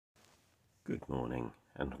Good morning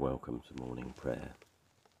and welcome to morning prayer.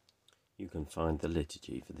 You can find the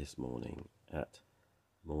liturgy for this morning at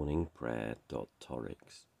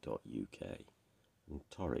morningprayer.torrix.uk, and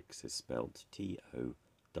Torrix is spelled Torrix.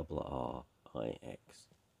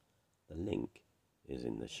 The link is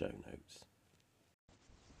in the show notes.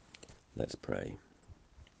 Let's pray.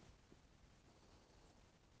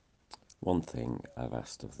 One thing I've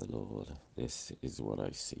asked of the Lord, this is what I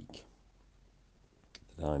seek,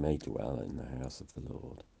 that I may dwell in the house of the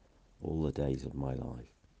Lord all the days of my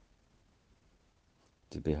life,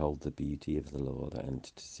 to behold the beauty of the Lord and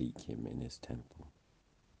to seek him in his temple.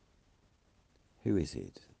 Who is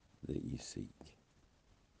it that you seek?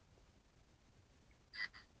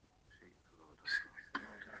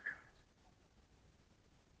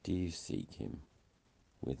 Do you seek him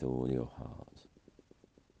with all your heart?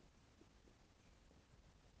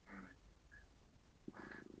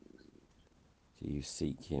 Do you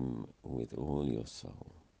seek him with all your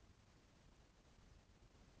soul?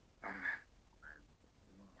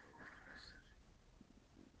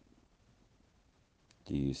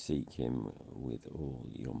 Do you seek him with all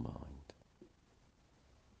your mind?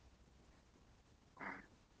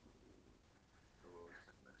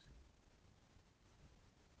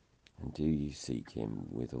 And do you seek him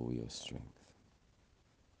with all your strength?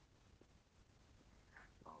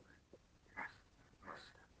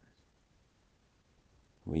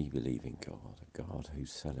 We believe in God, a God who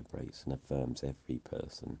celebrates and affirms every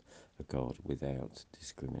person, a God without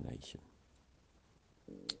discrimination.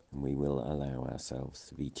 And we will allow ourselves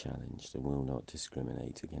to be challenged and will not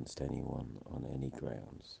discriminate against anyone on any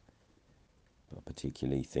grounds, but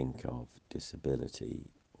particularly think of disability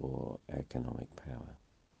or economic power,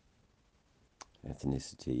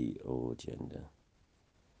 ethnicity or gender,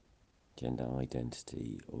 gender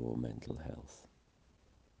identity or mental health,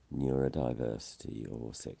 neurodiversity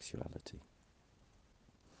or sexuality.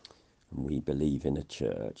 And we believe in a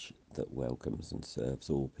church that welcomes and serves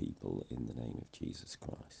all people in the name of Jesus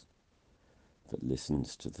Christ, that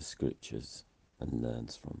listens to the scriptures and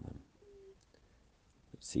learns from them,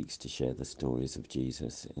 that seeks to share the stories of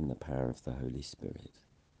Jesus in the power of the Holy Spirit,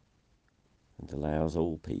 and allows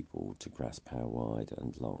all people to grasp how wide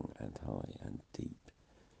and long and high and deep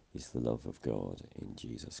is the love of God in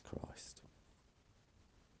Jesus Christ.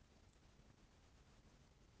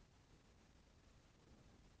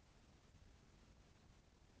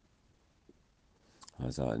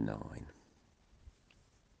 Isaiah 9.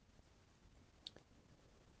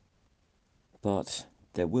 But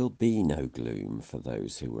there will be no gloom for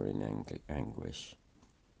those who are in anguish.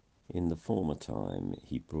 In the former time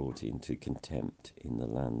he brought into contempt in the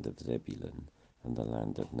land of Zebulun and the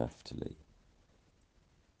land of Naphtali.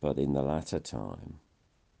 But in the latter time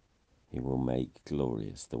he will make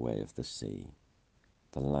glorious the way of the sea,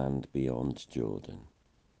 the land beyond Jordan,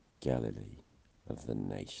 Galilee of the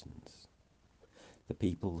nations. The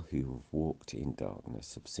people who have walked in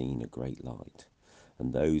darkness have seen a great light,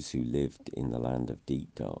 and those who lived in the land of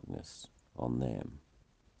deep darkness, on them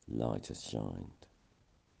light has shined.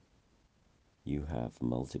 You have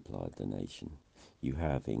multiplied the nation, you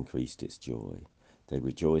have increased its joy. They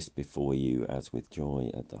rejoice before you as with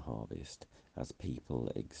joy at the harvest, as people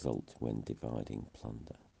exult when dividing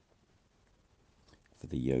plunder. For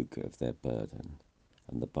the yoke of their burden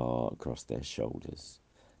and the bar across their shoulders,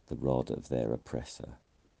 the rod of their oppressor,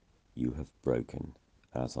 you have broken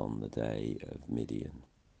as on the day of Midian.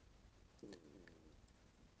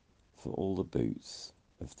 For all the boots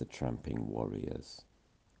of the tramping warriors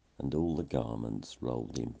and all the garments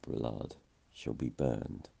rolled in blood shall be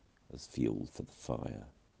burned as fuel for the fire.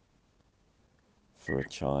 For a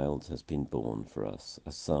child has been born for us,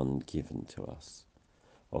 a son given to us.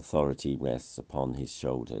 Authority rests upon his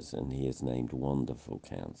shoulders, and he is named Wonderful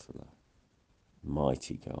Counselor,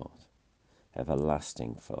 Mighty God,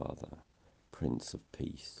 Everlasting Father, Prince of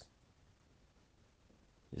Peace.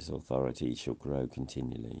 His authority shall grow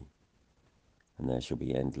continually, and there shall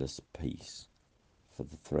be endless peace for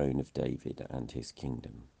the throne of David and his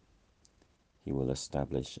kingdom. He will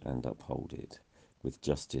establish and uphold it with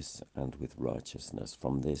justice and with righteousness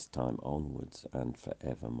from this time onwards and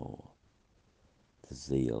forevermore. The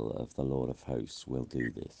zeal of the Lord of hosts will do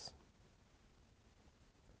this.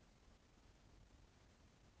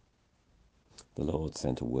 The Lord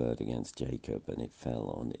sent a word against Jacob, and it fell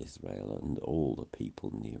on Israel, and all the people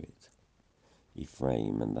knew it.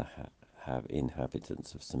 Ephraim and the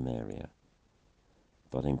inhabitants of Samaria.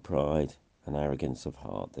 But in pride and arrogance of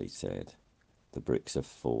heart they said, the bricks have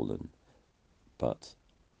fallen, but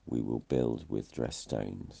we will build with dressed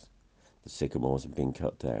stones. The sycamores have been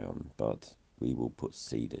cut down, but we will put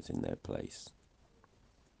cedars in their place.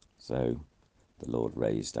 So The Lord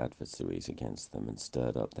raised adversaries against them and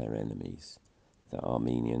stirred up their enemies, the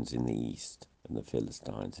Armenians in the east and the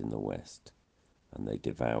Philistines in the west, and they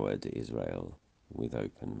devoured Israel with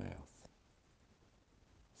open mouth.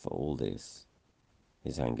 For all this,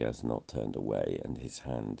 his anger has not turned away, and his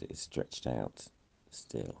hand is stretched out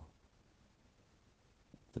still.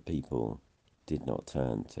 The people did not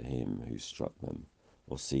turn to him who struck them,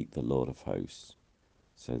 or seek the Lord of hosts.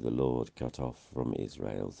 So the Lord cut off from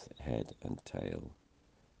Israel's head and tail,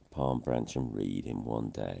 palm branch and reed in one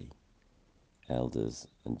day. Elders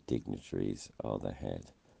and dignitaries are the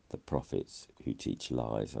head, the prophets who teach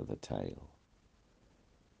lies are the tail.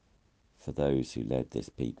 For those who led this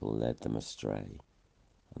people led them astray,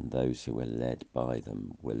 and those who were led by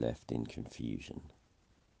them were left in confusion.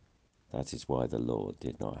 That is why the Lord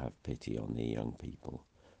did not have pity on the young people,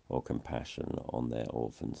 or compassion on their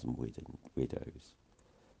orphans and widows.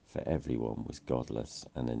 For everyone was godless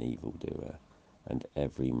and an evildoer, and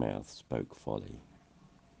every mouth spoke folly.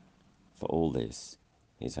 For all this,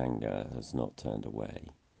 his anger has not turned away,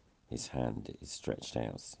 his hand is stretched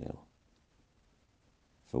out still.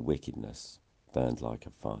 For wickedness burned like a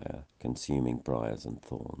fire, consuming briars and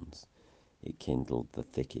thorns. It kindled the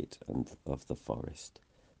thicket of the forest.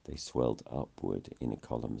 They swelled upward in a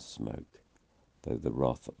column of smoke. Though the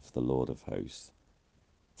wrath of the Lord of hosts,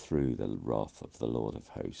 through the wrath of the Lord of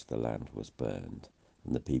hosts, the land was burned,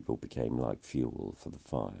 and the people became like fuel for the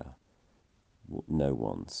fire. No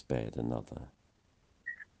one spared another.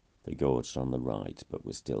 They gorged on the right, but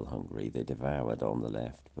were still hungry. They devoured on the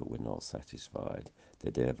left, but were not satisfied. They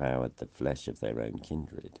devoured the flesh of their own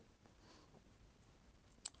kindred.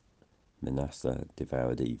 Manasseh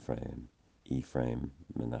devoured Ephraim, Ephraim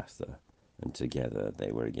Manasseh, and together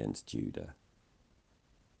they were against Judah.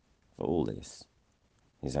 For all this,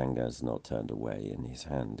 his anger has not turned away, and his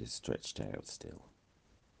hand is stretched out still.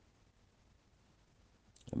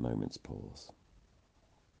 A moment's pause.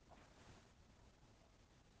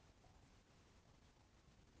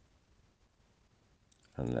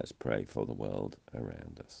 And let's pray for the world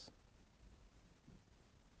around us.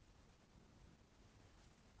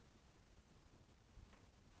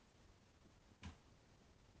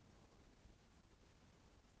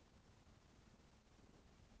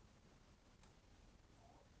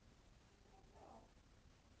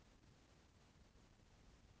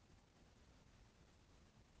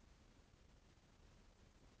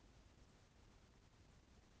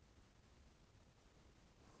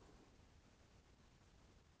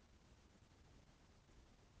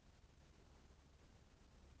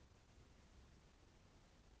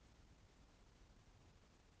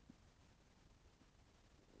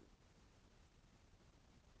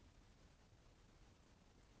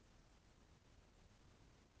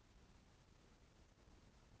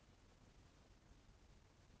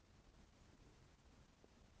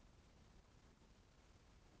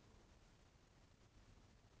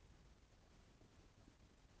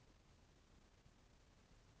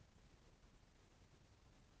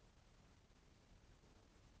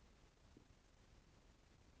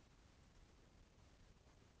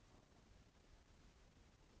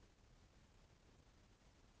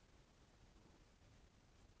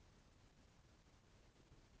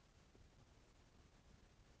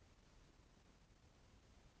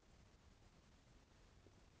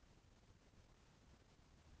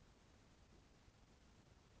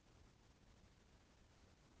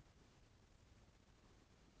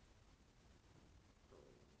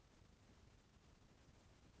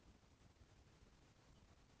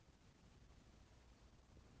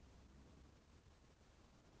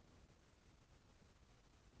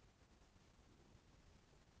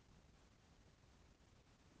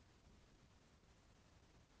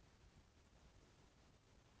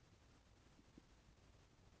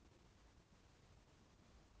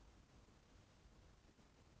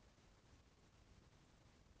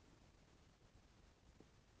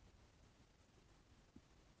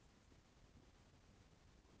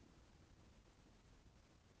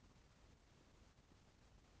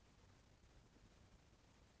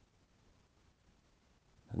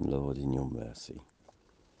 And Lord, in your mercy,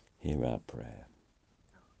 hear our prayer.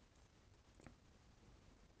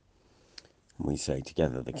 And we say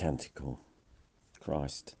together the canticle,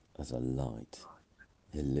 Christ as a light,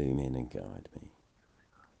 illumine and guide me.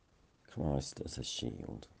 Christ as a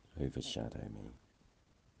shield, overshadow me.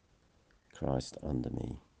 Christ under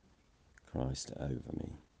me, Christ over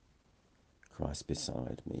me. Christ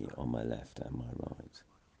beside me, on my left and my right.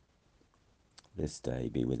 This day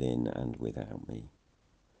be within and without me,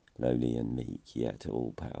 lowly and meek, yet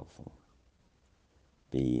all powerful.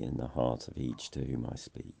 Be in the heart of each to whom I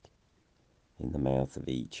speak, in the mouth of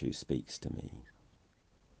each who speaks to me.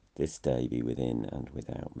 This day be within and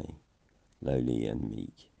without me, lowly and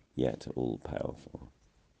meek, yet all-powerful.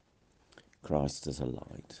 Christ as a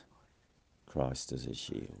light, Christ as a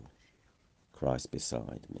shield, Christ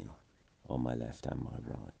beside me, on my left and my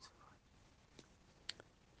right.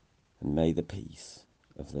 And may the peace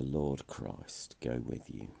of the Lord Christ go with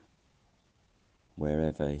you,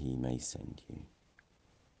 wherever he may send you.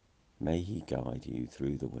 May he guide you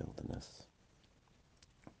through the wilderness,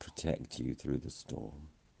 protect you through the storm.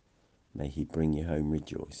 May he bring you home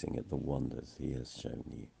rejoicing at the wonders he has shown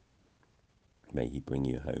you. May he bring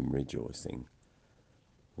you home rejoicing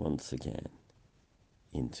once again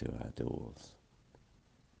into our doors.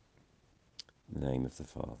 In the name of the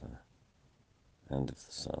Father, and of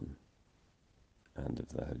the Son, and of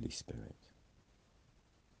the Holy Spirit.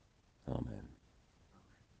 Amen.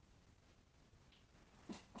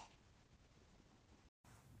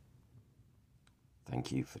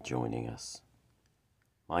 Thank you for joining us.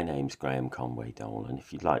 My name's Graham Conway Dole, and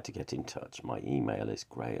if you'd like to get in touch, my email is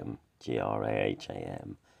graham,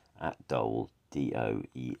 graham, @dole,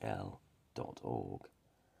 DOEL.org.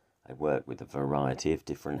 I work with a variety of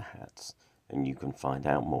different hats, and you can find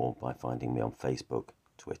out more by finding me on Facebook,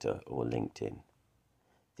 Twitter, or LinkedIn.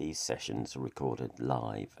 These sessions are recorded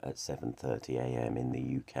live at 7:30 a.m. in the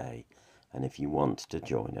UK, and if you want to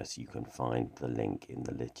join us, you can find the link in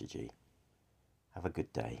the liturgy. Have a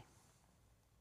good day.